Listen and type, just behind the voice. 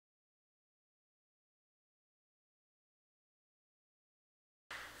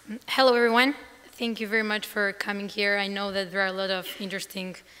Hello, everyone. Thank you very much for coming here. I know that there are a lot of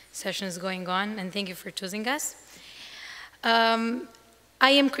interesting sessions going on, and thank you for choosing us. I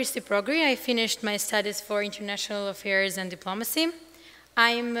am Kristi Progri. I finished my studies for International Affairs and Diplomacy.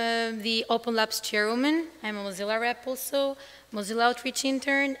 I'm the Open Labs chairwoman. I'm a Mozilla rep also, Mozilla outreach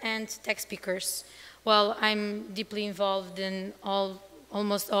intern, and tech speakers. Well, I'm deeply involved in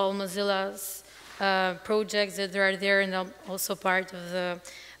almost all Mozilla's projects that are there, and I'm also part of the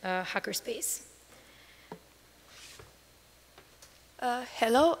hackerspace.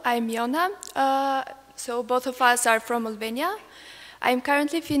 Hello, I'm Jona. So both of us are from Albania. I'm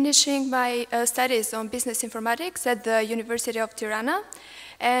currently finishing my studies on business informatics at the University of Tirana.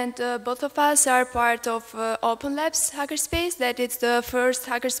 And both of us are part of Open Labs hackerspace. That is the first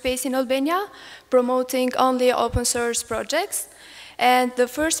hackerspace in Albania, promoting only open source projects. And the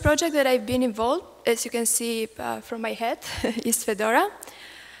first project that I've been involved, as you can see from my head, is Fedora.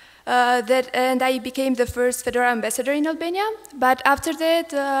 And I became the first Fedora ambassador in Albania. But after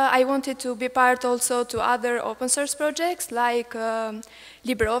that, I wanted to be part also to other open source projects, like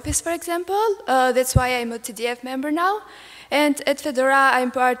LibreOffice, for example. That's why I'm a TDF member now. And at Fedora, I'm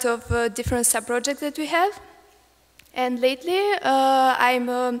part of different sub-projects that we have. And lately, I'm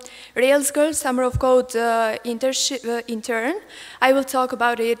a Rails Girl Summer of Code intern. I will talk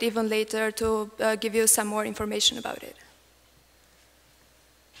about it even later to give you some more information about it.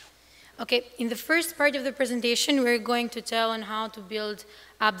 Okay, in the first part of the presentation, we're going to tell on how to build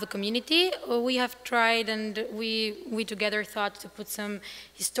up the community. We have tried, and we together thought to put some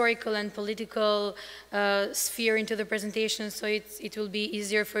historical and political sphere into the presentation, so it will be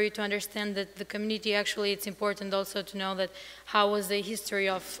easier for you to understand that the community, actually, it's important also to know that how was the history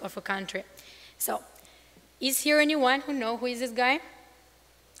of a country. So, is here anyone who knows who is this guy?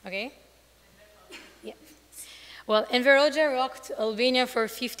 Okay. Well, Enver Hoxha rocked Albania for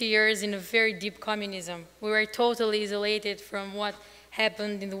 50 years in a very deep communism. We were totally isolated from what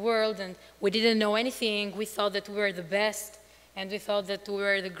happened in the world, and we didn't know anything. We thought that we were the best, and we thought that we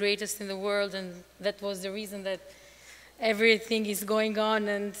were the greatest in the world, and that was the reason that everything is going on,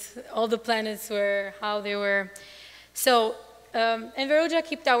 and all the planets were how they were. So Enver Hoxha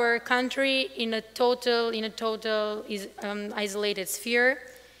kept our country in a total isolated sphere,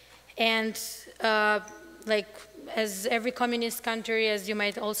 and as every communist country, as you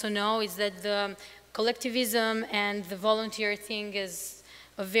might also know, is that the collectivism and the volunteer thing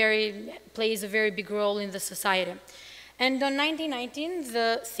plays a very big role in the society. And on 1919,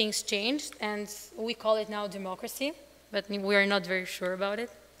 the things changed, and we call it now democracy, but we are not very sure about it.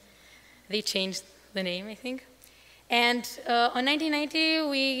 They changed the name, I think. And on 1990,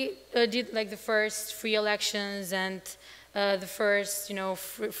 we did the first free elections, and the first,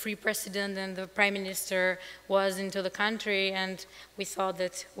 free president and the prime minister was into the country, and we thought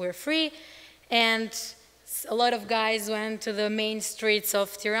that we're free. And a lot of guys went to the main streets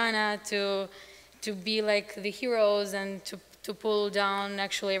of Tirana to be like the heroes and to pull down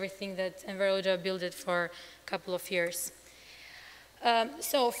actually everything that Enver Hoxha built it for a couple of years.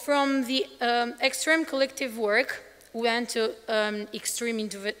 So from the extreme collective work, we went to extreme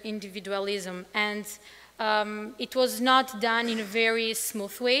individualism, and it was not done in a very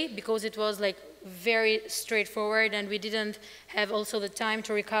smooth way because it was very straightforward, and we didn't have also the time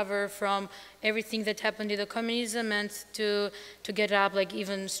to recover from everything that happened in the communism and to get up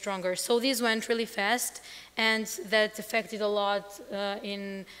even stronger. So this went really fast, and that affected a lot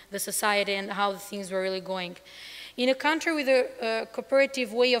in the society and how things were really going. In a country with a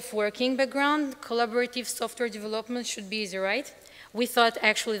cooperative way of working background, collaborative software development should be easy, right? We thought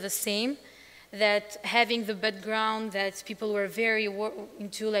actually the same, that having the background that people were very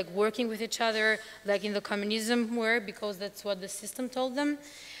into working with each other, like in the communism were, because that's what the system told them.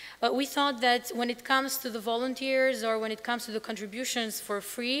 But we thought that when it comes to the volunteers or when it comes to the contributions for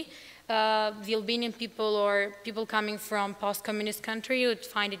free, the Albanian people or people coming from post-communist country would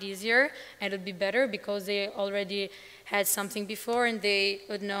find it easier, and it would be better because they already had something before and they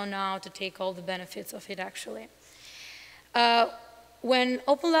would know now to take all the benefits of it actually. When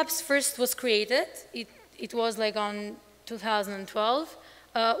Open Labs first was created, it was on 2012,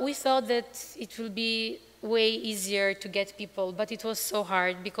 we thought that it will be way easier to get people, but it was so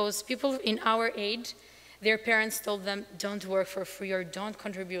hard because people in our age, their parents told them, don't work for free or don't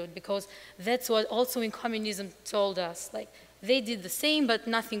contribute, because that's what also in communism told us. They did the same, but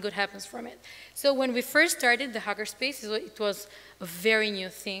nothing good happens from it. So when we first started the hackerspace, it was a very new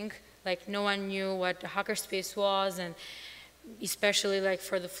thing. No one knew what a hackerspace was, and especially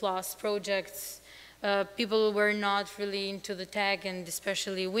for the FLOSS projects, people were not really into the tech, and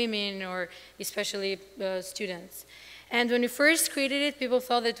especially women or especially students. And when we first created it, people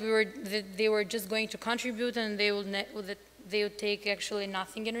thought that they were just going to contribute and they would take actually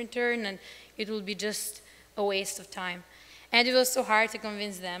nothing in return, and it would be just a waste of time. And it was so hard to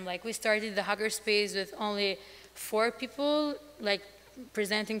convince them. Like, we started the hackerspace with only 4 people, like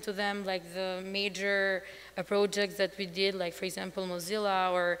presenting to them like the major projects that we did, like for example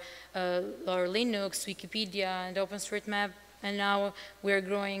Mozilla or Linux, Wikipedia, and OpenStreetMap. And now we're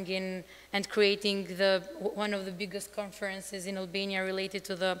growing in and creating one of the biggest conferences in Albania related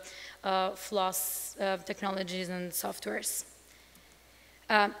to the floss technologies and softwares.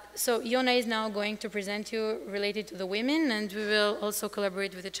 So Jona is now going to present you related to the women, and we will also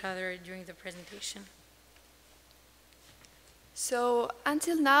collaborate with each other during the presentation. So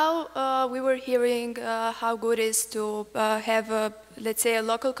until now, we were hearing how good it is to have, let's say, a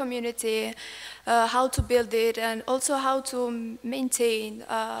local community, how to build it, and also how to maintain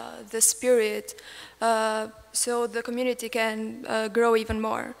the spirit so the community can grow even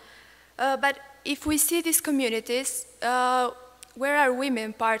more. But if we see these communities, where are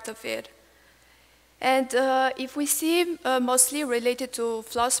women part of it? And if we see mostly related to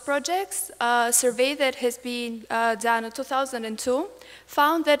floss projects, a survey that has been done in 2002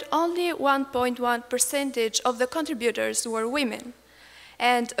 found that only 1.1% of the contributors were women.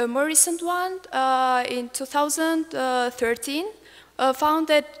 And a more recent one in 2013 found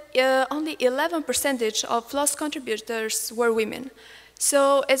that only 11% of floss contributors were women.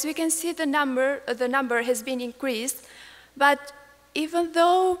 So as we can see, the number has been increased, but even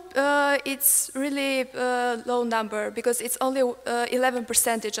though it's really a low number, because it's only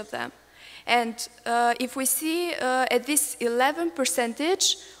 11% of them. And if we see at this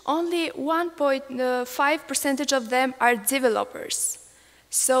 11%, only 1.5% of them are developers.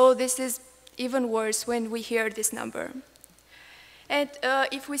 So this is even worse when we hear this number. And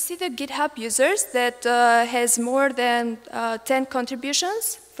if we see the GitHub users that has more than 10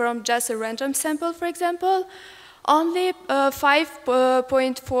 contributions from just a random sample, for example, only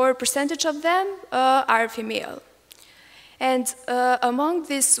 5.4% of them are female. And among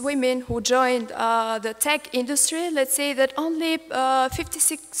these women who joined the tech industry, let's say that only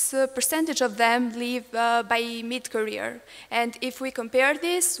 56% of them leave by mid-career. And if we compare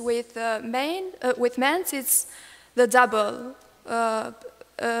this with men, it's the double the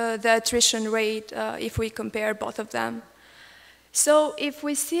attrition rate if we compare both of them. So if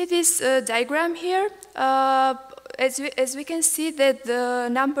we see this diagram here, as we can see that the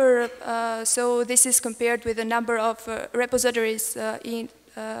number, so this is compared with the number of repositories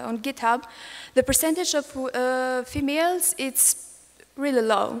on GitHub, the percentage of females, it's really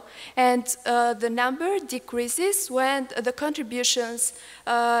low. And the number decreases when the contributions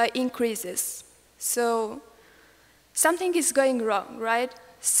increases. So something is going wrong, right?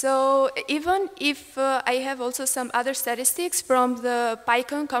 So even if I have also some other statistics from the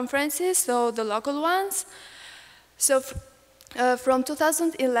PyCon conferences, so the local ones, so from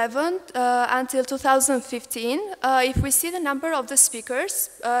 2011 until 2015, if we see the number of the speakers,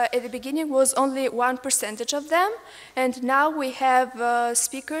 at the beginning was only 1% of them, and now we have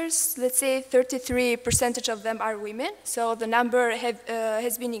speakers, let's say 33% of them are women, so the number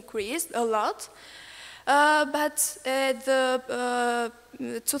has been increased a lot. But at the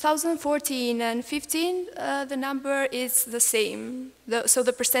 2014 and 15, the number is the same, so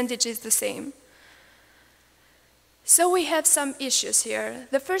the percentage is the same. So we have some issues here.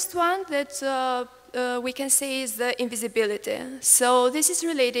 The first one that we can say is the invisibility. So this is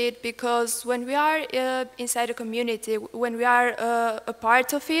related because when we are inside a community, when we are a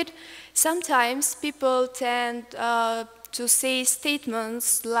part of it, sometimes people tend to say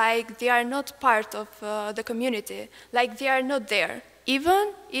statements like they are not part of the community, like they are not there.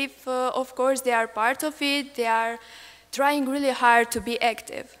 Even if, of course, they are part of it, they are trying really hard to be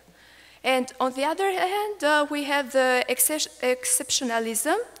active. And on the other hand, we have the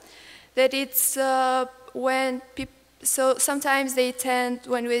exceptionalism, that it's when people, so sometimes they tend,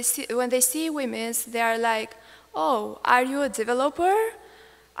 when they see women, they are like, oh, are you a developer?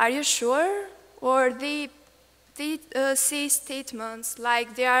 Are you sure? Or they say statements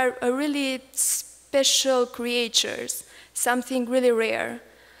like they are really special creatures, something really rare.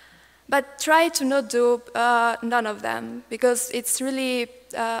 But try to not do none of them, because it's really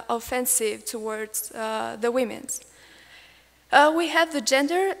offensive towards the women. We have the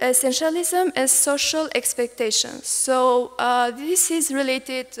gender essentialism and social expectations. So this is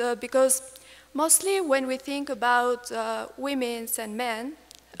related because mostly when we think about women and men,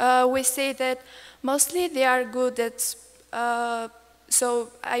 we say that mostly they are good at, so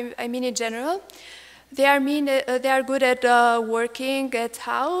I mean in general, they are good at working at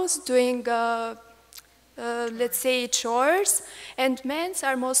house, doing let's say, chores, and men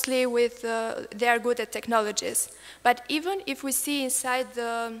are mostly with, they are good at technologies. But even if we see inside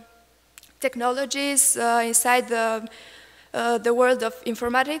the technologies, inside the world of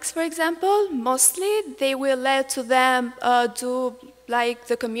informatics, for example, mostly they will let to them do like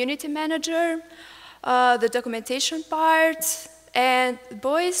the community manager, the documentation part, and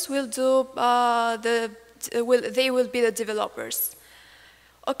boys will do they will be the developers.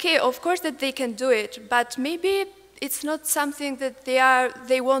 Okay, of course that they can do it, but maybe it's not something that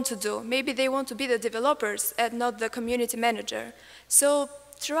they want to do. Maybe they want to be the developers and not the community manager. So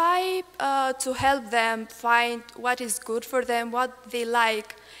try to help them find what is good for them, what they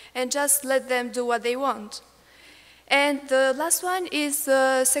like, and just let them do what they want. And the last one is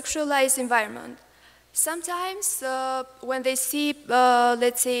sexualized environment. Sometimes when they see,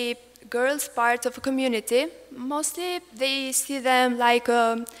 let's say, girls part of a community, mostly they see them like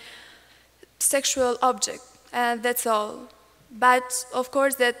a sexual object, and that's all. But of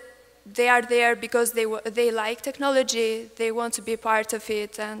course that they are there because they like technology, they want to be part of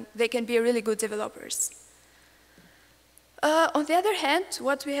it, and they can be really good developers. On the other hand,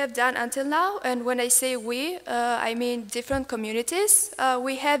 what we have done until now, and when I say we, I mean different communities,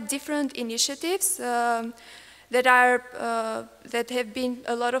 we have different initiatives that have been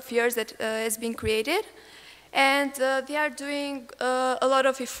a lot of years that has been created, and they are doing a lot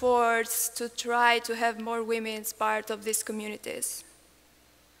of efforts to try to have more women as part of these communities.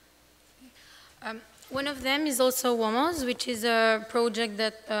 One of them is also WOMOS, which is a project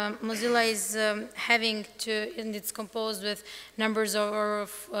that Mozilla is having and it's composed with numbers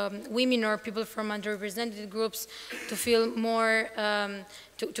of women or people from underrepresented groups to feel more,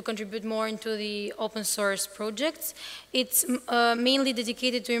 to contribute more into the open source projects. It's mainly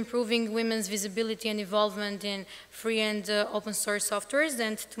dedicated to improving women's visibility and involvement in free and open source softwares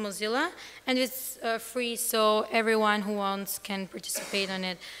and to Mozilla, and it's free, so everyone who wants can participate on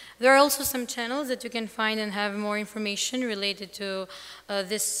it. There are also some channels that you can find and have more information related to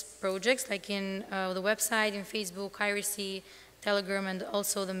these projects, like in the website, in Facebook, IRC, Telegram, and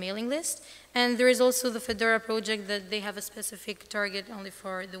also the mailing list. And there is also the Fedora project that they have a specific target only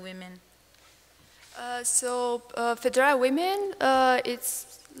for the women. Fedora Women,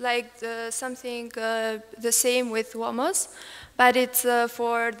 it's like something the same with WOMOS, but it's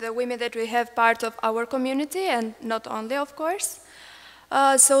for the women that we have part of our community, and not only, of course.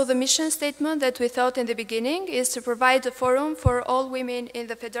 So the mission statement that we thought in the beginning is to provide a forum for all women in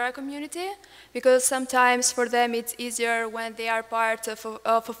the Fedora community, because sometimes for them it's easier when they are part of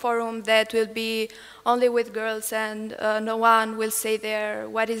a forum that will be only with girls, and no one will say there,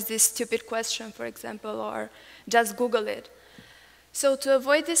 what is this stupid question, for example, or just Google it. So to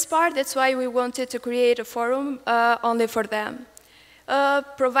avoid this part, that's why we wanted to create a forum only for them.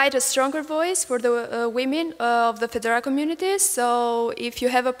 Provide a stronger voice for the women of the Fedora community. So if you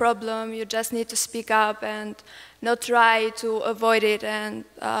have a problem, you just need to speak up and not try to avoid it and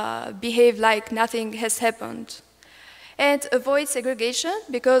behave like nothing has happened. And avoid segregation,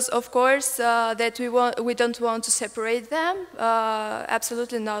 because of course that we don't want to separate them,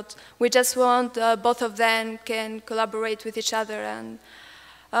 absolutely not. We just want both of them can collaborate with each other and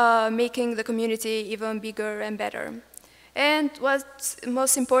making the community even bigger and better. And what's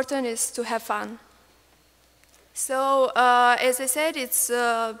most important is to have fun. So, as I said, it's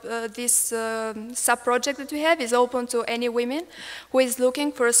this sub-project that we have is open to any women who is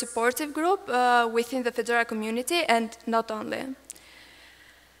looking for a supportive group within the Fedora community, and not only.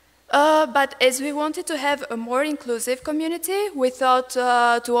 But as we wanted to have a more inclusive community, we thought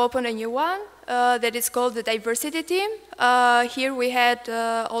to open a new one that is called the diversity team. Here we had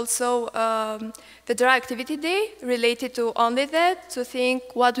also Fedora Activity Day related to only that, to think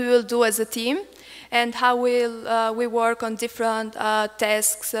what we will do as a team and how will we work on different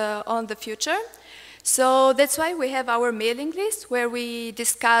tasks on the future. So that's why we have our mailing list where we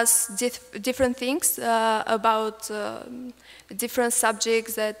discuss different things about different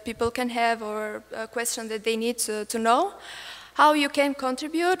subjects that people can have or a question that they need to know. How you can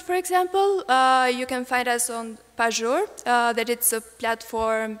contribute, for example, you can find us on Pajur, that it's a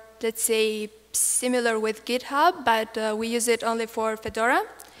platform, let's say, similar with GitHub, but we use it only for Fedora.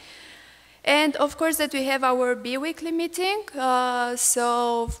 And of course that we have our bi-weekly meeting.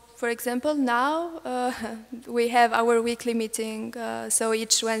 So, for example, now we have our weekly meeting, so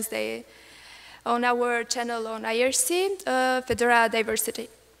each Wednesday on our channel on IRC, Fedora Diversity.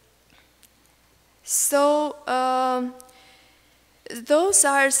 So, those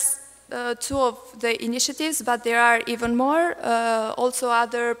are two of the initiatives, but there are even more. Also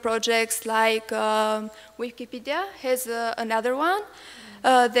other projects like Wikipedia has another one.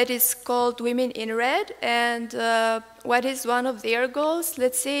 that is called Women in Red. And what is one of their goals?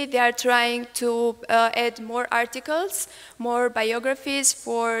 Let's say they are trying to add more articles, more biographies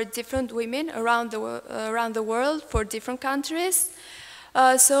for different women around the world, for different countries.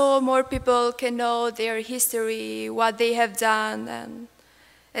 So more people can know their history, what they have done, and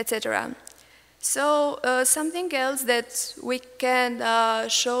etc. So something else that we can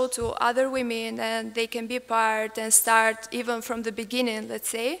show to other women and they can be part and start even from the beginning, let's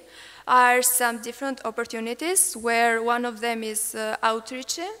say, are some different opportunities where one of them is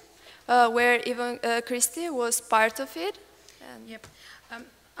outreach, where even Kristi was part of it. And yep.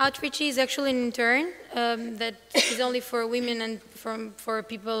 Outreach is actually an intern that is only for women and for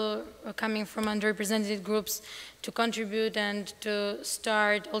people coming from underrepresented groups to contribute and to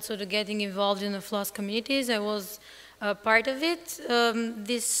start also to getting involved in the FLOSS communities. I was part of it.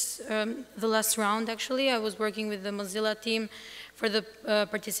 The last round actually, I was working with the Mozilla team for the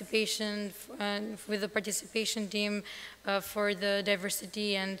participation, with the participation team for the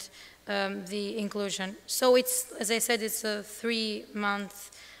diversity and the inclusion. So it's, as I said, it's a 3-month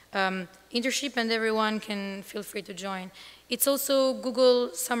internship and everyone can feel free to join. It's also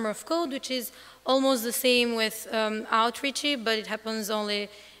Google Summer of Code, which is almost the same with Outreachy, but it happens only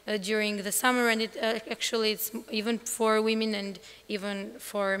during the summer, and it actually it's even for women and even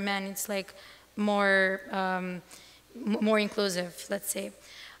for men. It's like more more inclusive, let's say.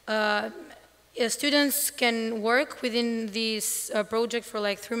 Students can work within this project for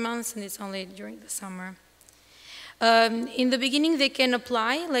like 3 months, and it's only during the summer. In the beginning, they can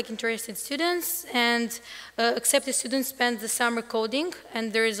apply, like interested students, and accepted students spend the summer coding,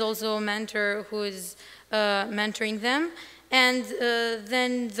 and there is also a mentor who is mentoring them, and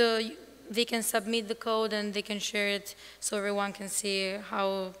then they can submit the code and they can share it so everyone can see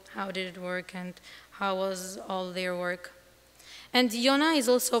how did it work and how was all their work. And Jona is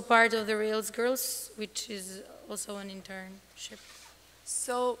also part of the Rails Girls, which is also an internship.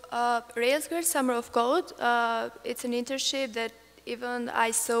 So Rails Girls Summer of Code, it's an internship that even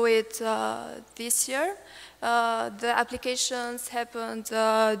I saw it this year. The applications happened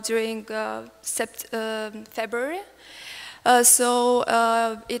during February. It's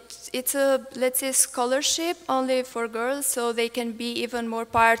a, let's say, scholarship only for girls, so they can be even more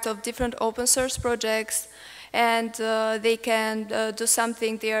part of different open source projects, and they can do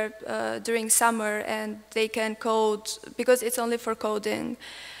something there during summer, and they can code, because it's only for coding,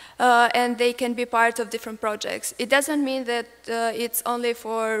 and they can be part of different projects. It doesn't mean that it's only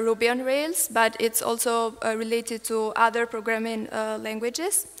for Ruby on Rails, but it's also related to other programming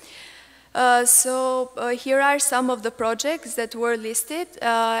languages. Here are some of the projects that were listed,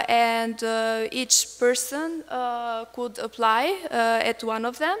 and each person could apply at one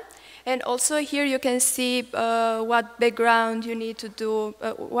of them. And also here you can see what background you need to do,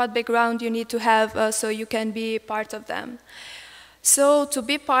 what background you need to have so you can be part of them. So to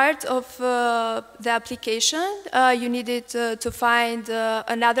be part of the application, you needed to find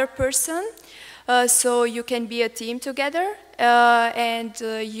another person, so you can be a team together, and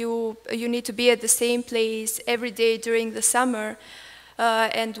you need to be at the same place every day during the summer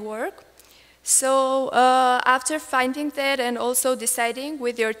and work. So after finding that and also deciding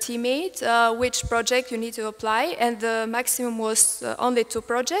with your teammate which project you need to apply, and the maximum was only 2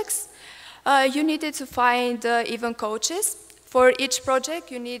 projects, you needed to find even coaches. For each project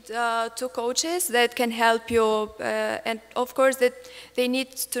you need 2 coaches that can help you, and of course that they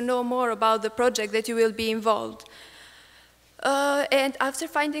need to know more about the project that you will be involved. And after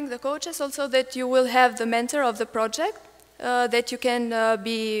finding the coaches, also that you will have the mentor of the project, that you can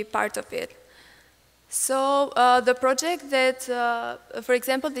be part of it. So the project that, for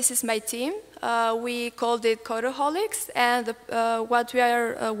example, this is my team. We called it Codeaholics, and what we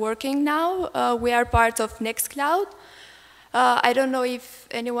are working now, we are part of Nextcloud. I don't know if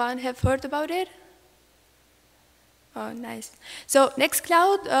anyone have heard about it. Oh, nice. So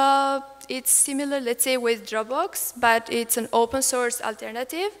Nextcloud, it's similar, let's say, with Dropbox, but it's an open source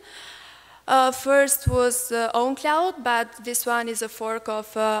alternative. First was OwnCloud, but this one is a fork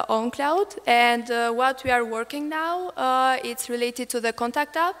of OwnCloud. And what we are working now, it's related to the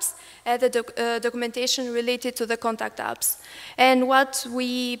contact apps and the documentation related to the contact apps. And what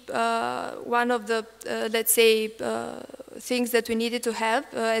we, one of the, let's say, things that we needed to have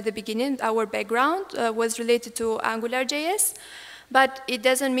at the beginning, our background, was related to AngularJS. But it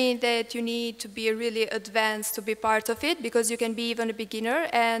doesn't mean that you need to be really advanced to be part of it, because you can be even a beginner,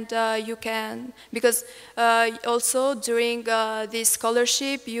 and you can, because also during this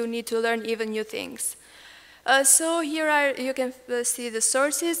scholarship you need to learn even new things. So here are, you can see the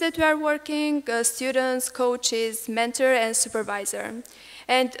sources that we are working, students, coaches, mentor, and supervisor.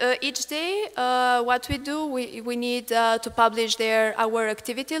 And each day, what we do, we need to publish there our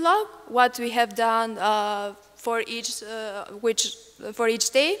activity log, what we have done for each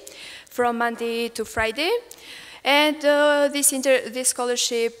day, from Monday to Friday. And this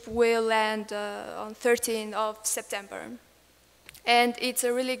scholarship will end on 13th of September. And it's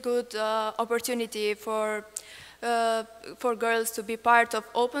a really good opportunity for girls to be part of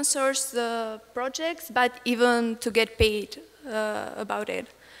open source projects, but even to get paid about it.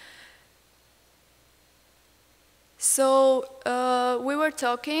 So we were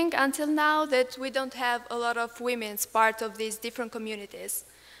talking until now that we don't have a lot of women part of these different communities.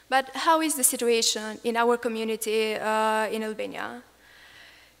 But how is the situation in our community in Albania?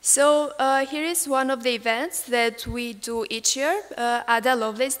 So here is one of the events that we do each year, Ada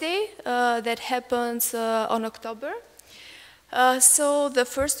Lovelace Day, that happens on October. So the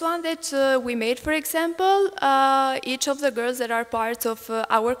first one that we made, for example, each of the girls that are part of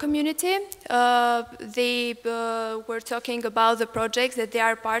our community, they were talking about the projects that they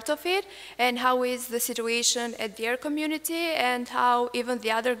are part of it and how is the situation at their community and how even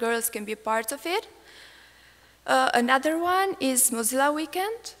the other girls can be part of it. Another one is Mozilla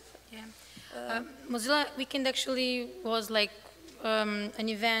Weekend. Yeah. Mozilla Weekend actually was like an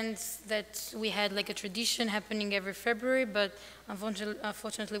event that we had like a tradition happening every February, but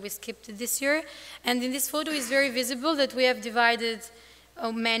unfortunately we skipped it this year. And in this photo it's very visible that we have divided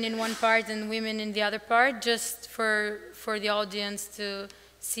men in one part and women in the other part, just for the audience to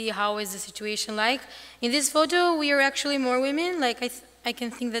see how is the situation like. In this photo we are actually more women, like I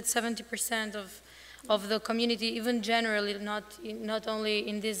can think that 70% of the community, even generally, not only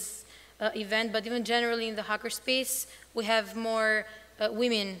in this event, but even generally in the hackerspace, we have more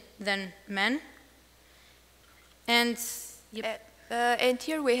women than men. And yep. And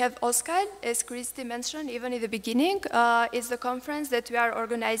here we have OSCAD, as Kristi mentioned even in the beginning. It's the conference that we are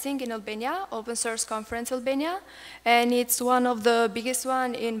organizing in Albania, Open Source Conference Albania, and it's one of the biggest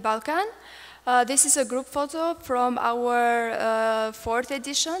one in Balkan. This is a group photo from our 4th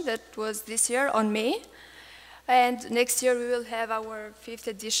edition that was this year on May. And next year we will have our 5th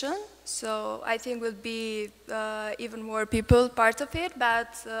edition, so I think will be even more people part of it.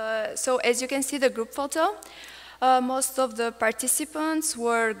 But so as you can see the group photo, most of the participants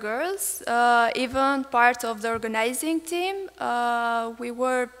were girls. Even part of the organizing team, we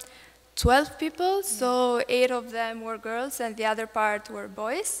were 12 people, so 8 of them were girls and the other part were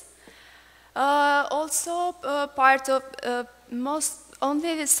boys. Also part of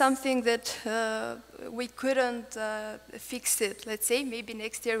only something that we couldn't fix it, let's say, maybe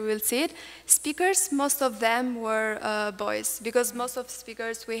next year we will see it. Speakers, most of them were boys, because most of the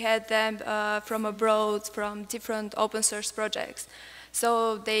speakers, we had them from abroad, from different open source projects,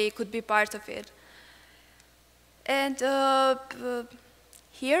 so they could be part of it. And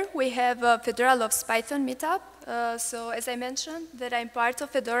here we have a Fedora Loves Python meetup. So as I mentioned, that I'm part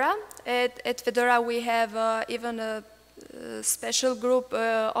of Fedora. At Fedora we have even a special group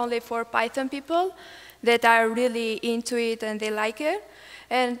only for Python people that are really into it and they like it.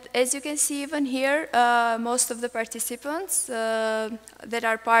 And as you can see even here, most of the participants that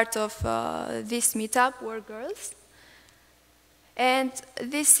are part of this meetup were girls. And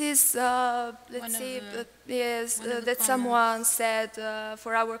this is, let's say, yes, that someone said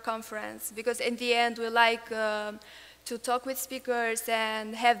for our conference, because in the end we like to talk with speakers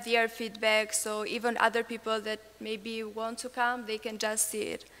and have their feedback, so even other people that maybe want to come, they can just see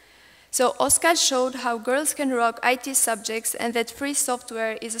it. So Oscar showed how girls can rock IT subjects and that free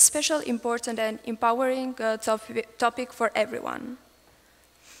software is a special, important and empowering topic for everyone.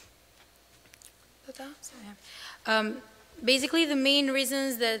 Basically, the main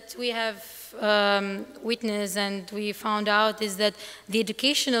reasons that we have witnessed and we found out is that the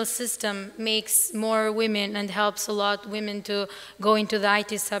educational system makes more women and helps a lot women to go into the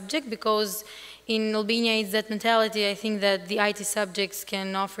IT subject, because in Albania it's that mentality. I think that the IT subjects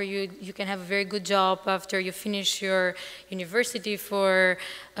can offer you, you can have a very good job after you finish your university for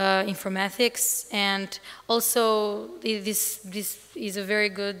informatics, and also this is a very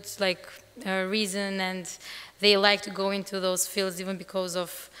good reason, and they like to go into those fields even because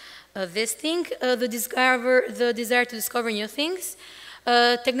of this thing, the desire to discover new things.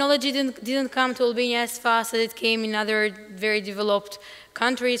 Technology didn't come to Albania as fast as it came in other very developed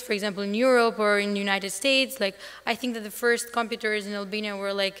countries, for example in Europe or in the United States. Like, I think that the first computers in Albania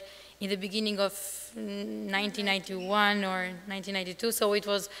were like in the beginning of 1991 or 1992, so it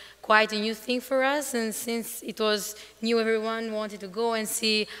was quite a new thing for us, and since it was new, everyone wanted to go and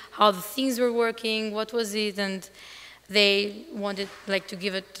see how the things were working, what was it, and they wanted to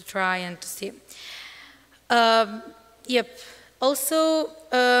give it a try and to see. Yep. Also,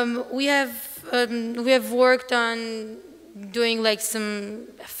 we have worked on doing like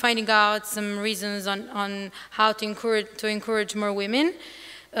finding out some reasons on how to encourage more women.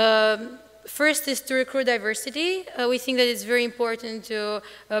 First is to recruit diversity. We think that it's very important to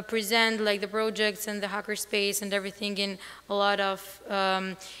present like the projects and the hackerspace and everything in a lot of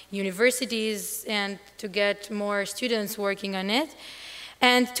universities and to get more students working on it.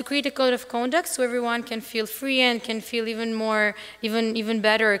 And to create a code of conduct so everyone can feel free and can feel even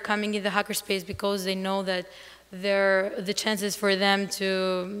better coming in the hackerspace because they know that the chances for them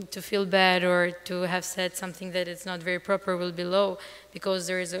to feel bad or to have said something that is not very proper will be low because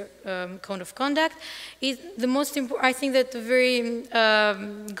there is a code of conduct. The most important, I think that the very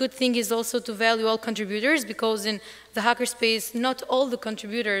good thing is also to value all contributors because in the hackerspace, not all the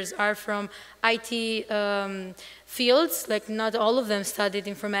contributors are from IT fields, like not all of them studied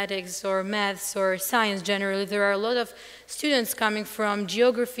informatics or maths or science generally. There are a lot of students coming from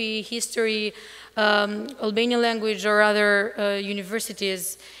geography, history, Albanian language or other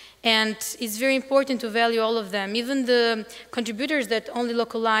universities. And it's very important to value all of them. Even the contributors that only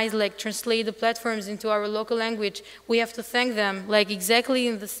localize, like translate the platforms into our local language, we have to thank them, like exactly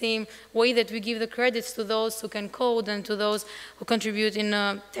in the same way that we give the credits to those who can code and to those who contribute in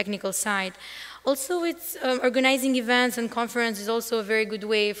a technical side. Also, it's organizing events and conferences is also a very good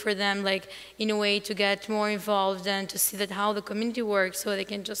way for them, like in a way to get more involved and to see that how the community works so they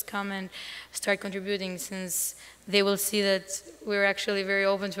can just come and start contributing since they will see that we're actually very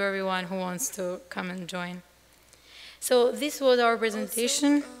open to everyone who wants to come and join. So this was our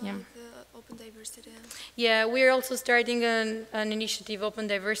presentation. Also, the open diversity. Yeah, we're also starting an initiative, Open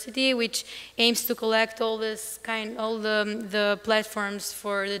Diversity, which aims to collect all the platforms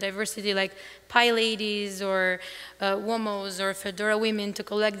for the diversity, like PyLadies or WOMOs or Fedora Women, to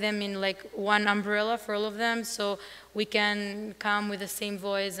collect them in like one umbrella for all of them, so we can come with the same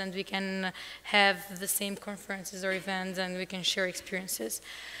voice and we can have the same conferences or events and we can share experiences.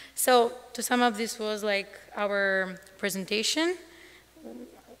 So to sum up, this was like our presentation.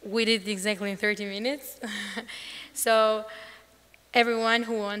 We did exactly in 30 minutes. So everyone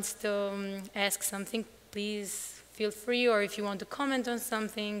who wants to ask something, please feel free, or if you want to comment on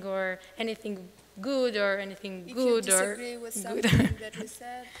something or anything good or anything if good you or disagree with good. something that we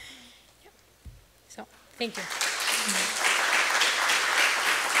said. Yeah. So thank you.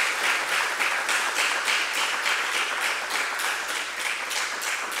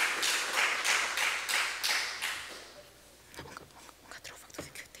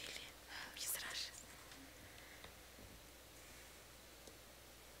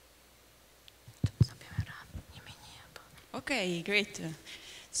 Okay, great.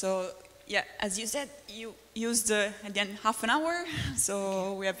 So, yeah, as you said, you used again half an hour,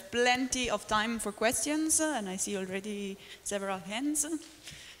 so we have plenty of time for questions, and I see already several hands.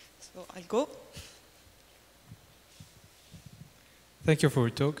 So I'll go. Thank you for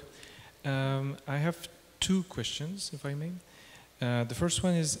your talk. I have two questions, if I may. The first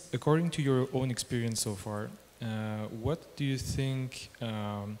one is, according to your own experience so far, what do you think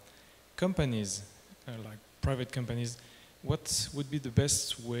companies, like private companies, what would be the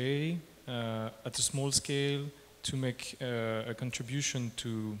best way at a small scale to make a contribution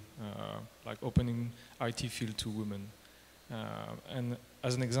to like opening IT field to women? And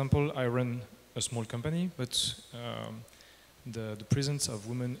as an example, I run a small company, but the presence of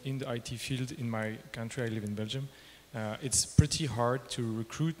women in the IT field in my country, I live in Belgium, it's pretty hard to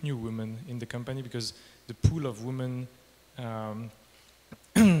recruit new women in the company because the pool of women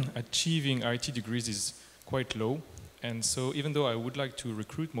achieving IT degrees is quite low. And so even though I would like to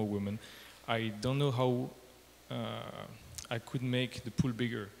recruit more women, I don't know how I could make the pool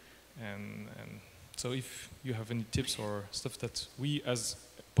bigger. And so if you have any tips or stuff that we as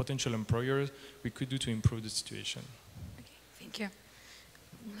potential employers, we could do to improve the situation. Okay, thank you.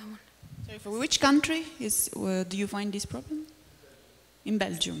 Sorry, for which country do you find this problem? In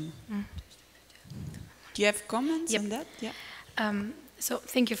Belgium. Mm. Do you have comments on that? Yeah. So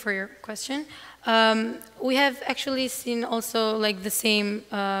thank you for your question. We have actually seen also like the same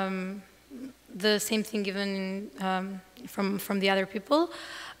thing given from the other people.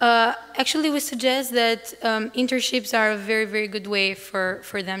 Actually, we suggest that internships are a very, very good way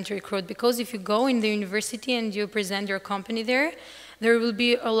for them to recruit, because if you go in the university and you present your company there will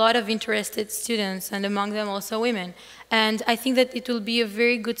be a lot of interested students, and among them also women. And I think that it will be a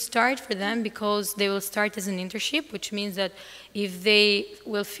very good start for them, because they will start as an internship, which means that if they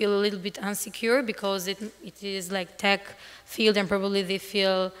will feel a little bit insecure because it is like tech field and probably they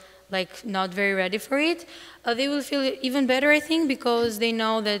feel like not very ready for it, they will feel even better, I think, because they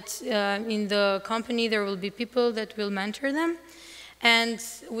know that in the company there will be people that will mentor them. and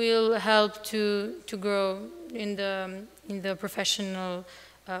will help to grow in the professional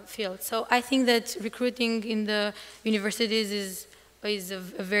field. So I think that recruiting in the universities is a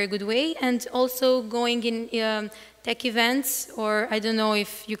very good way, and also going in tech events, or I don't know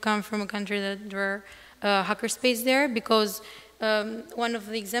if you come from a country that there are hackerspace there, because one of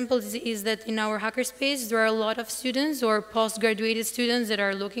the examples is that in our hackerspace there are a lot of students or post-graduated students that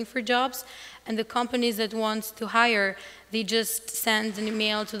are looking for jobs, and the companies that want to hire, they just send an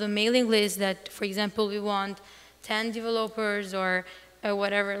email to the mailing list that, for example, we want 10 developers or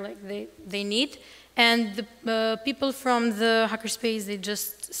whatever like they need. And the people from the hackerspace, they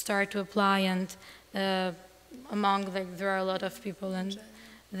just start to apply, and among like there are a lot of people, and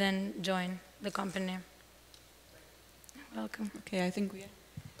then join the company. Welcome. Okay, I think we.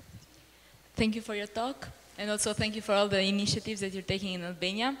 Thank you for your talk, and also thank you for all the initiatives that you're taking in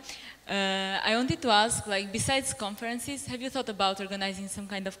Albania. I wanted to ask, like, besides conferences, have you thought about organizing some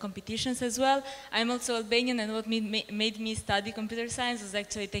kind of competitions as well? I'm also Albanian, and what made me study computer science was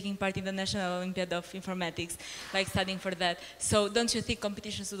actually taking part in the National Olympiad of Informatics, like studying for that. So don't you think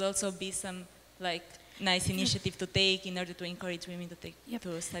competitions would also be some, like, nice initiative to take in order to encourage women to take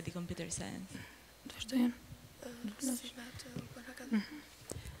to study computer science?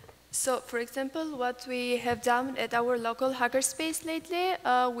 So, for example, what we have done at our local hackerspace lately,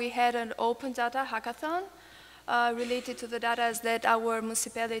 we had an open data hackathon related to the data that our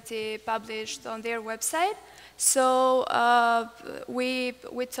municipality published on their website. So we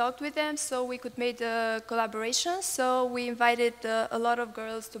talked with them so we could make the collaboration. So we invited a lot of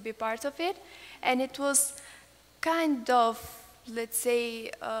girls to be part of it. And it was kind of, let's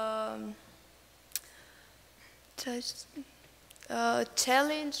say,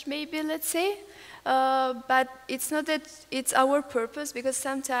 challenge, maybe, let's say, but it's not that it's our purpose, because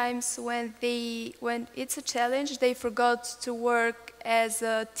sometimes when it's a challenge, they forgot to work as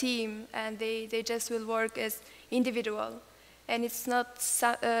a team, and they just will work as individual, and it's not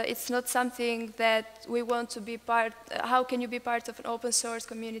something that we want to be part. How can you be part of an open source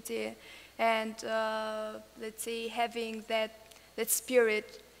community and let's say having that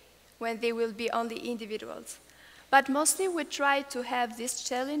spirit when they will be only individuals? But mostly we try to have these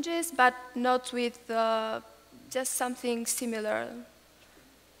challenges, but not with just something similar.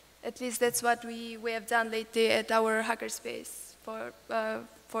 At least that's what we have done lately at our hackerspace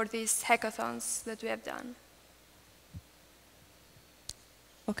for these hackathons that we have done.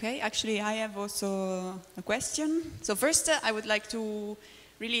 Okay, actually I have also a question. So first I would like to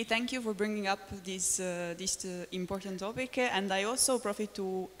really thank you for bringing up this important topic, and I also profit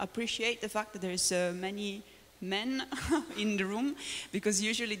to appreciate the fact that there is many men in the room, because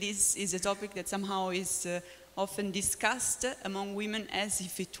usually this is a topic that somehow is often discussed among women as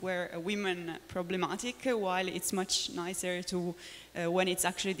if it were a women problematic, while it's much nicer to when it's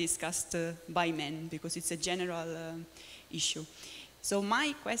actually discussed by men, because it's a general issue. So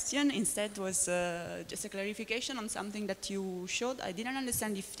my question instead was just a clarification on something that you showed. I didn't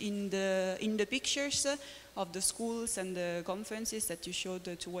understand if in the pictures of the schools and the conferences that you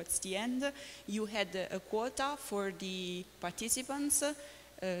showed towards the end, you had a quota for the participants,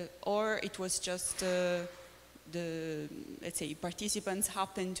 or it was just let's say, participants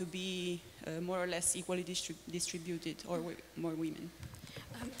happen to be more or less equally distributed, or more women?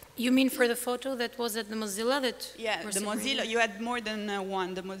 You mean for the photo that was at the Mozilla? Yeah, the Mozilla, you had more than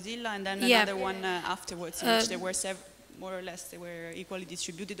one, the Mozilla and then another one afterwards, in which there were more or less, they were equally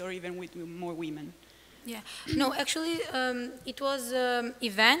distributed, or even with more women. Yeah, no, actually, it was an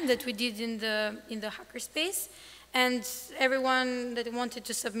event that we did in the hackerspace, and everyone that wanted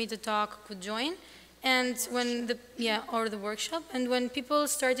to submit a talk could join. And when or the workshop, and when people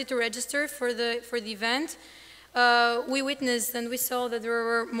started to register for the event, we witnessed and we saw that there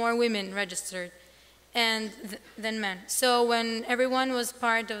were more women registered than men. So when everyone was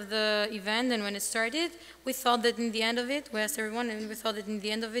part of the event and when it started, we thought that in the end of it, we asked everyone, and we thought that in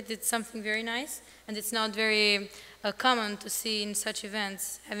the end of it, it's something very nice, and it's not very common to see in such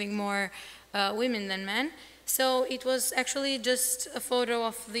events having more women than men. So it was actually just a photo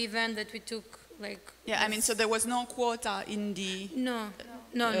of the event that we took. I mean, so there was no quota in the... No.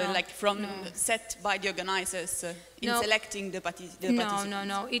 Like set by the organizers in selecting the participants?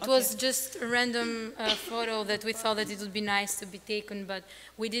 No. It was just a random photo that we thought that it would be nice to be taken, but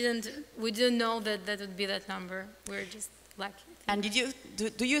we didn't know that would be that number. We're just lucky. And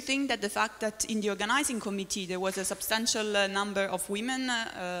do you think that the fact that in the organizing committee there was a substantial number of women,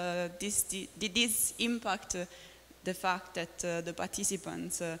 did this impact the fact that the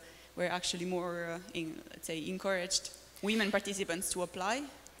participants were actually more, let's say, encouraged women participants to apply?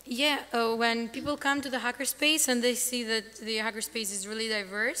 Yeah, when people come to the hackerspace and they see that the hackerspace is really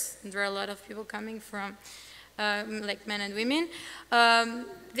diverse, and there are a lot of people coming from like men and women,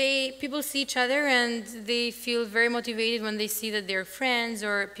 people see each other and they feel very motivated when they see that they're friends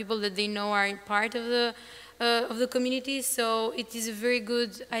or people that they know are part of the community. So it is a very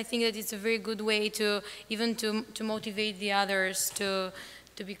good, I think that it's a very good way to even to motivate the others to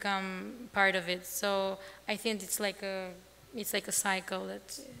become part of it. So I think it's like a cycle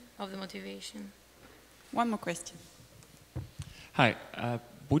of the motivation. One more question. Hi,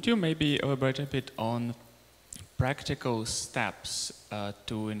 would you maybe elaborate a bit on practical steps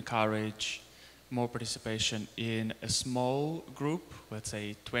to encourage more participation in a small group, let's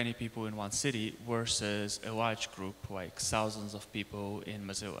say 20 people in one city, versus a large group like thousands of people in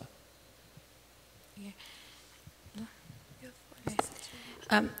Mozilla? Yeah.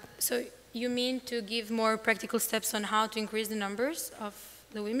 So you mean to give more practical steps on how to increase the numbers of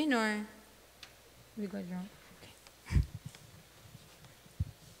the women, or we got it wrong?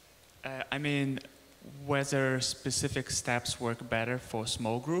 Okay. I mean, whether specific steps work better for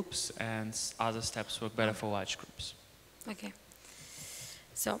small groups and other steps work better for large groups. Okay.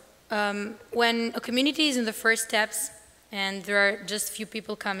 So when a community is in the first steps and there are just few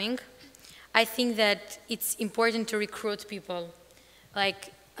people coming, I think that it's important to recruit people.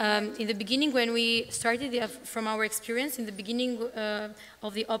 Like in the beginning, when we started, from our experience, in the beginning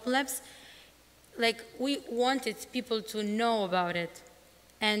of the Open Labs, like we wanted people to know about it.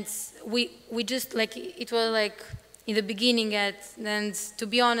 And we just, like, it was like in the beginning, and to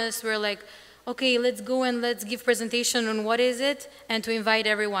be honest, we're like, okay, let's go and let's give presentation on what is it and to invite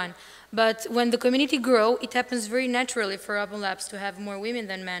everyone. But when the community grows, it happens very naturally for Open Labs to have more women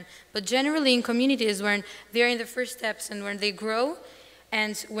than men. But generally in communities when they're in the first steps and when they grow,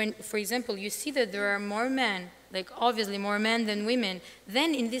 and when, for example, you see that there are more men, like obviously more men than women,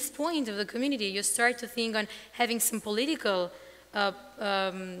 then in this point of the community, you start to think on having some political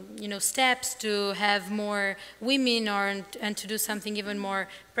steps to have more women and to do something even more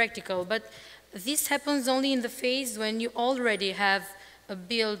practical. But this happens only in the phase when you already have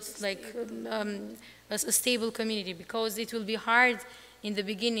built like a stable community, because it will be hard in the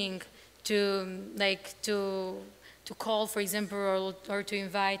beginning to call, for example, or to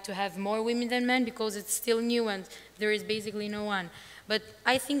invite to have more women than men, because it's still new and there is basically no one. But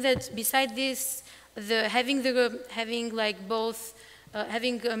I think that beside this, having men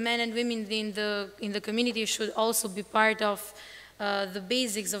and women in the community should also be part of the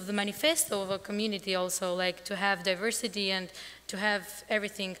basics of the manifesto of a community, also, like to have diversity and to have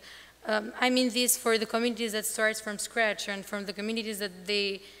everything. I mean this for the communities that starts from scratch, and from the communities that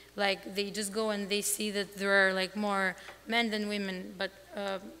they just go and they see that there are like more men than women. But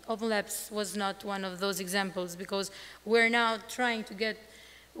Open Labs was not one of those examples, because we're now trying to get,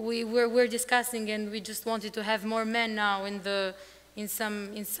 we're discussing, and we just wanted to have more men now in some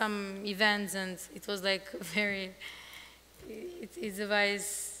events, and it was like very, it's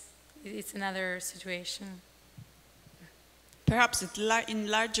another situation. Perhaps in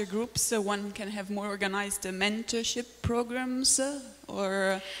larger groups, one can have more organized mentorship programs,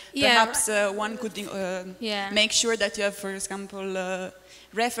 or perhaps one could make sure that you have, for example,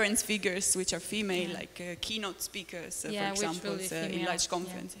 reference figures which are female, like keynote speakers, for example, in large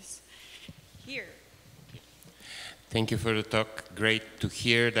conferences. Here. Thank you for the talk. Great to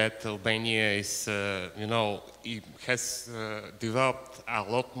hear that Albania is, it has developed a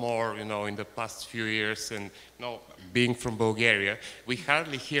lot more, in the past few years. And, being from Bulgaria, we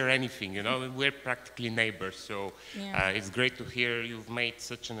hardly hear anything, we're practically neighbors. So it's great to hear you've made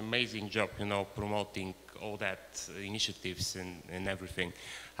such an amazing job, promoting all that initiatives and everything.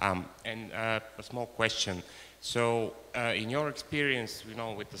 And a small question. So in your experience,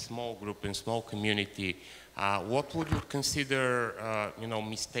 with a small group and small community, what would you consider,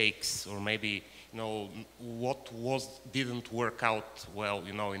 mistakes, or maybe, what didn't work out well,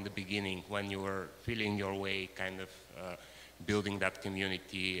 in the beginning when you were feeling your way, kind of building that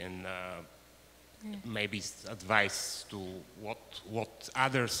community, and maybe advice to what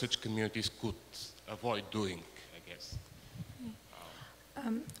other such communities could avoid doing, I guess?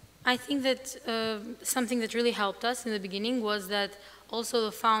 I think that something that really helped us in the beginning was that also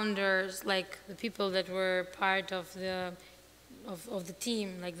the founders, like the people that were part of the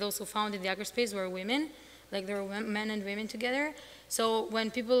team, like those who founded the hackerspace, were women. Like there were men and women together. So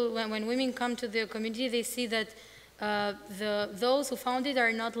when women come to the community, they see that those who founded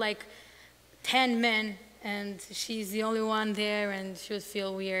are not like 10 men and she's the only one there and she would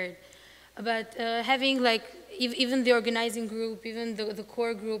feel weird. But having like even the organizing group, even the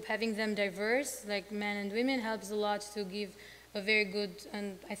core group, having them diverse, like men and women, helps a lot to give a very good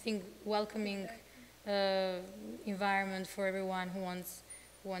and I think welcoming environment for everyone who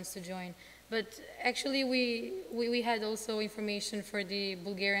wants to join. But actually, we had also information for the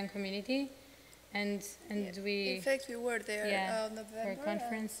Bulgarian community, and we in fact we were there November for a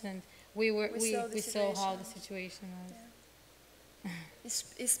conference, and we saw how the situation was. Yeah.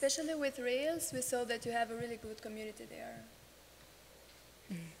 Especially with Rails, we saw that you have a really good community there.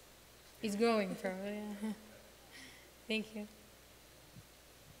 It's growing, probably. Yeah. Thank you.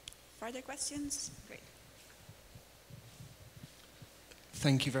 Further questions? Great.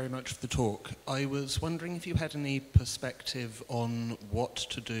 Thank you very much for the talk. I was wondering if you had any perspective on what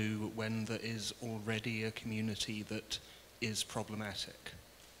to do when there is already a community that is problematic,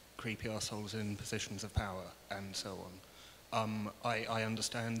 creepy assholes in positions of power, and so on. I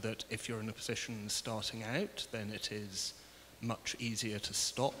understand that if you're in a position starting out, then it is much easier to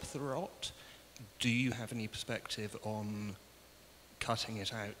stop the rot. Do you have any perspective on cutting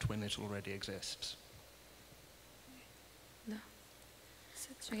it out when it already exists? No.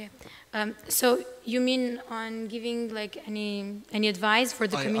 Okay. So you mean on giving like any advice for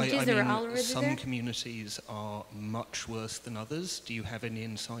the communities that are already there? Some communities are much worse than others. Do you have any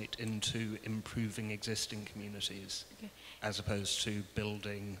insight into improving existing communities as opposed to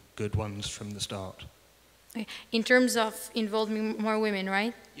building good ones from the start? Okay. In terms of involving more women,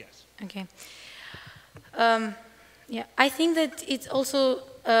 right? Yes. Okay. Yeah, I think that it's also,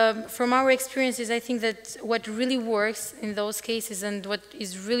 from our experiences, I think that what really works in those cases and what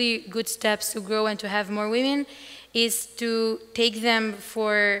is really good steps to grow and to have more women is to take them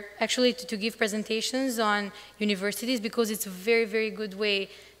for, actually to give presentations on universities, because it's a very, very good way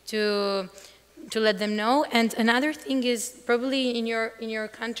to let them know. And another thing is probably in your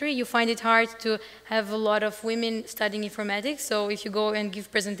country you find it hard to have a lot of women studying informatics. So if you go and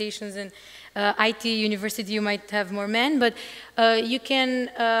give presentations in IT university, you might have more men. But you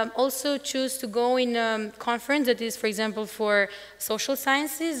can also choose to go in a conference that is, for example, for social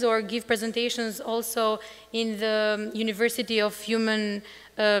sciences, or give presentations also in the University of Human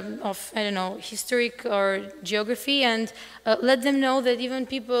of, I don't know, history or geography, and let them know that even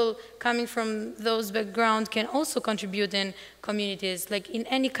people coming from those backgrounds can also contribute in communities, like in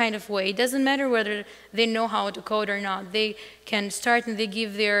any kind of way. It doesn't matter whether they know how to code or not. They can start and they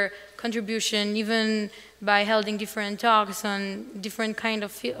give their contribution even by holding different talks on different kind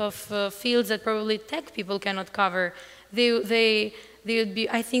of fields that probably tech people cannot cover. They would be,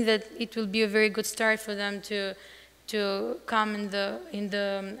 I think that it will be a very good start for them to come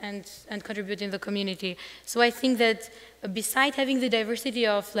and contribute in the community. So I think that beside having the diversity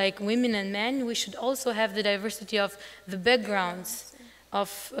of like women and men, we should also have the diversity of the backgrounds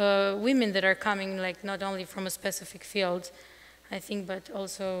of women that are coming, like not only from a specific field, I think, but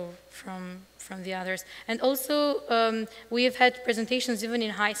also from the others. And also we have had presentations even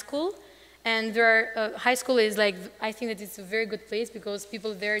in high school. And there are, high school is like, I think that it's a very good place because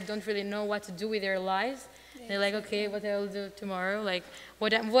people there don't really know what to do with their lives. They're like, okay, what I will do tomorrow? Like,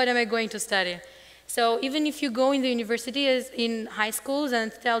 what am I going to study? So even if you go in the university in high schools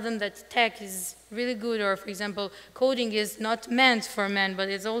and tell them that tech is really good, or for example, coding is not meant for men, but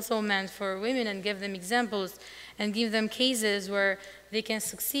it's also meant for women, and give them examples and give them cases where they can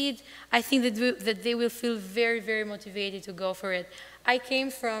succeed, I think that they will feel very, very motivated to go for it. I came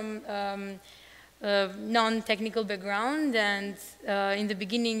from non-technical background, and in the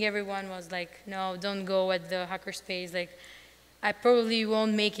beginning everyone was like, no, don't go at the hackerspace, like I probably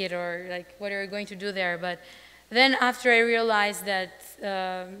won't make it, or like what are you going to do there? But then after I realized that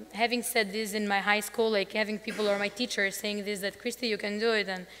having said this in my high school, like having people or my teachers saying this, that Kristi, you can do it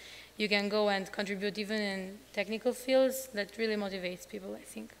and you can go and contribute even in technical fields, that really motivates people, I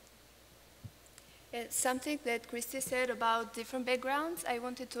think. Something that Kristi said about different backgrounds, I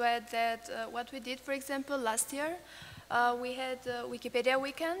wanted to add that what we did, for example, last year, we had Wikipedia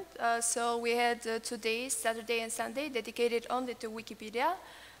weekend. So we had 2 days, Saturday and Sunday, dedicated only to Wikipedia.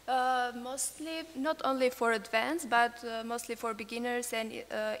 Mostly, not only for advanced, but mostly for beginners and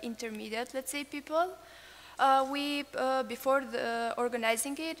intermediate, let's say, people. Before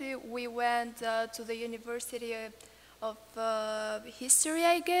organizing it, we went to the University of History,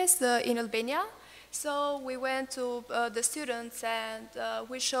 I guess, in Albania. So we went to the students and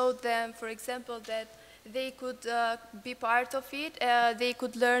we showed them, for example, that they could be part of it. They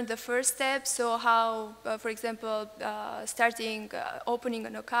could learn the first steps, so how, for example, opening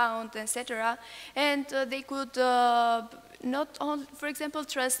an account, etc. And they could not only, for example,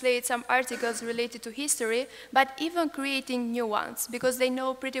 translate some articles related to history, but even creating new ones, because they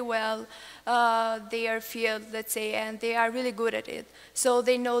know pretty well their field, let's say, and they are really good at it. So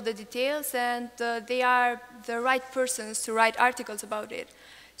they know the details, and they are the right persons to write articles about it.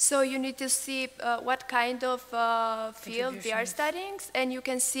 So you need to see what kind of field they are studying, and you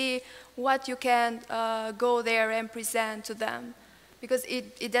can see what you can go there and present to them. Because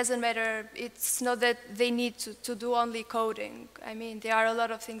it doesn't matter, it's not that they need to do only coding. I mean, there are a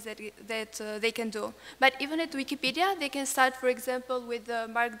lot of things that they can do. But even at Wikipedia, they can start, for example, with the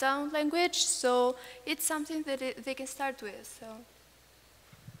Markdown language, so it's something that they can start with. So,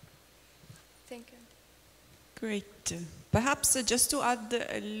 thank you. Great. Perhaps just to add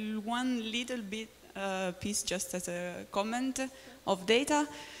one little bit piece, just as a comment of data.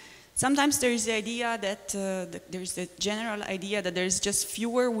 Sometimes there is the idea that there is the general idea that there is just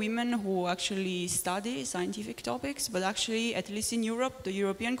fewer women who actually study scientific topics, but actually, at least in Europe, the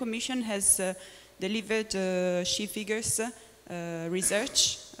European Commission has delivered she figures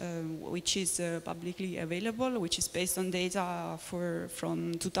research, which is publicly available, which is based on data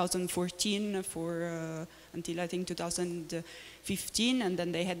from 2014 until I think 2015, and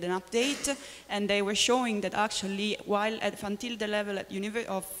then they had an update, and they were showing that actually, while until the level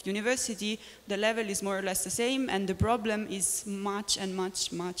of university, the level is more or less the same, and the problem is much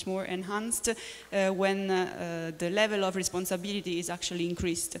more enhanced when the level of responsibility is actually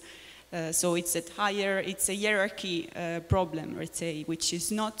increased. So it's it's a hierarchy problem, let's say, which is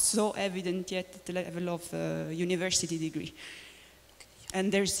not so evident yet at the level of university degree. And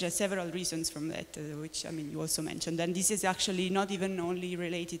there's several reasons from that, which, I mean, you also mentioned. And this is actually not even only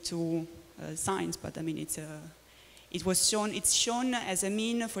related to science, but I mean, it's shown as a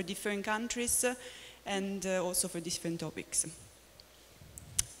mean for different countries and also for different topics.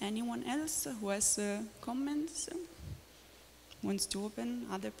 Anyone else who has comments? Wants to open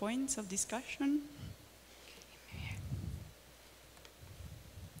other points of discussion?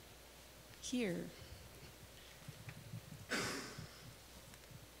 Here.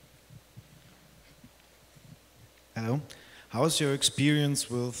 Hello. How's your experience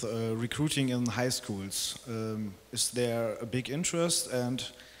with recruiting in high schools? Is there a big interest, and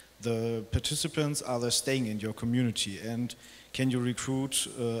the participants, are they staying in your community? And can you recruit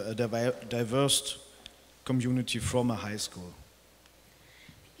a diverse community from a high school?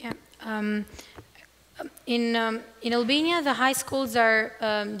 Yeah. In Albania, the high schools are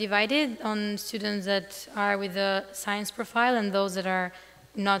divided on students that are with a science profile and those that are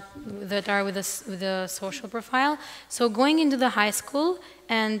with a social profile. So going into the high school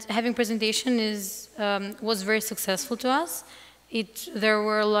and having presentation was very successful to us. There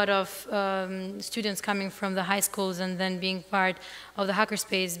were a lot of students coming from the high schools and then being part of the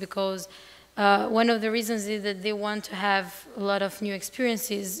hackerspace, because one of the reasons is that they want to have a lot of new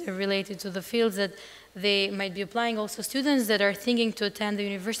experiences related to the fields that they might be applying. Also, students that are thinking to attend the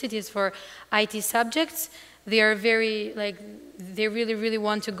universities for IT subjects, they are they really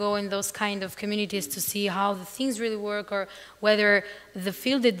want to go in those kind of communities to see how the things really work, or whether the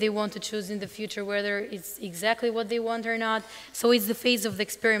field that they want to choose in the future, whether it's exactly what they want or not. So it's the phase of the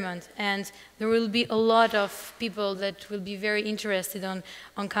experiment, and there will be a lot of people that will be very interested on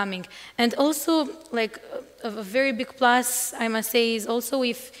coming. And also, like a very big plus, I must say, is also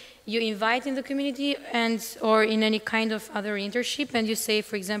if you invite in the community or in any kind of other internship, and you say,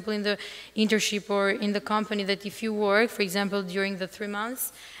 for example, in the internship or in the company, that if you work, for example, during the 3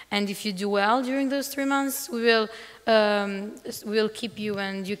 months, and if you do well during those 3 months, we will keep you,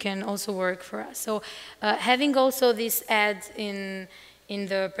 and you can also work for us. So having also this ad in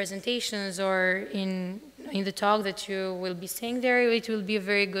the presentations or in the talk that you will be saying there, it will be a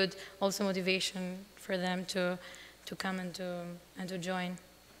very good also motivation for them to come and to join.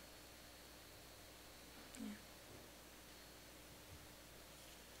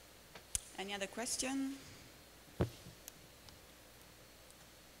 Any other question?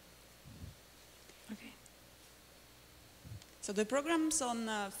 Okay. So the programs on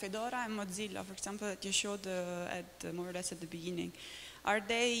Fedora and Mozilla, for example, that you showed more or less at the beginning, are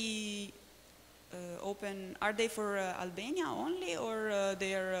they open? Are they for Albania only, or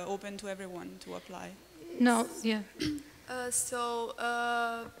they are open to everyone to apply? No. Yeah.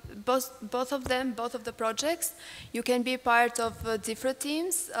 Both of them, both of the projects, you can be part of different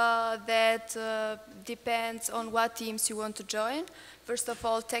teams that depends on what teams you want to join. First of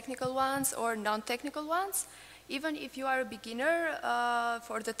all, technical ones or non-technical ones. Even if you are a beginner,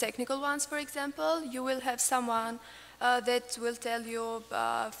 for the technical ones, for example, you will have someone that will tell you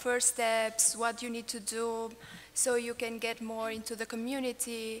first steps, what you need to do, so you can get more into the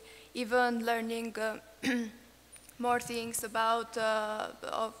community, even learning more things about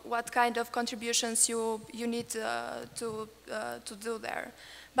of what kind of contributions you need to do there.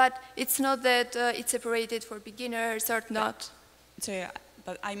 But it's not that it's separated for beginners or not. So yeah,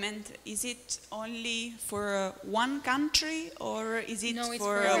 but I meant, is it only for one country or is it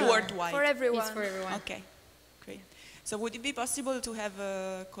for worldwide? For everyone. It's for everyone. Okay, great. So would it be possible to have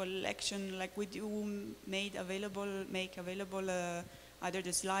a collection, like would you make available either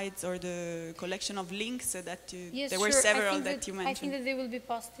the slides or the collection of links that yes, there were several that you mentioned? I think that they will be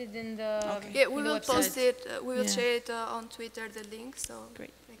posted in the Yeah, we will website. post it. We will share it on Twitter, the link. So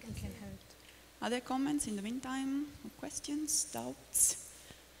great. They can have it. Other comments in the meantime? Questions, doubts?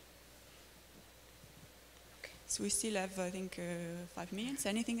 Okay. So we still have, I think, 5 minutes.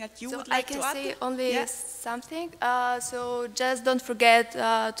 Anything that you would like to add? I can say only something. So just don't forget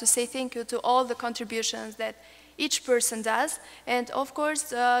to say thank you to all the contributions that each person does. And of course,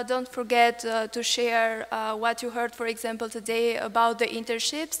 don't forget to share what you heard, for example, today about the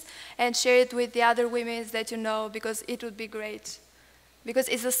internships, and share it with the other women that you know, because it would be great. Because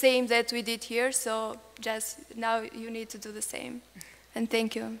it's the same that we did here, so just now you need to do the same. And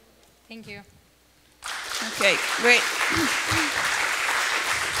thank you. Thank you. Okay, great.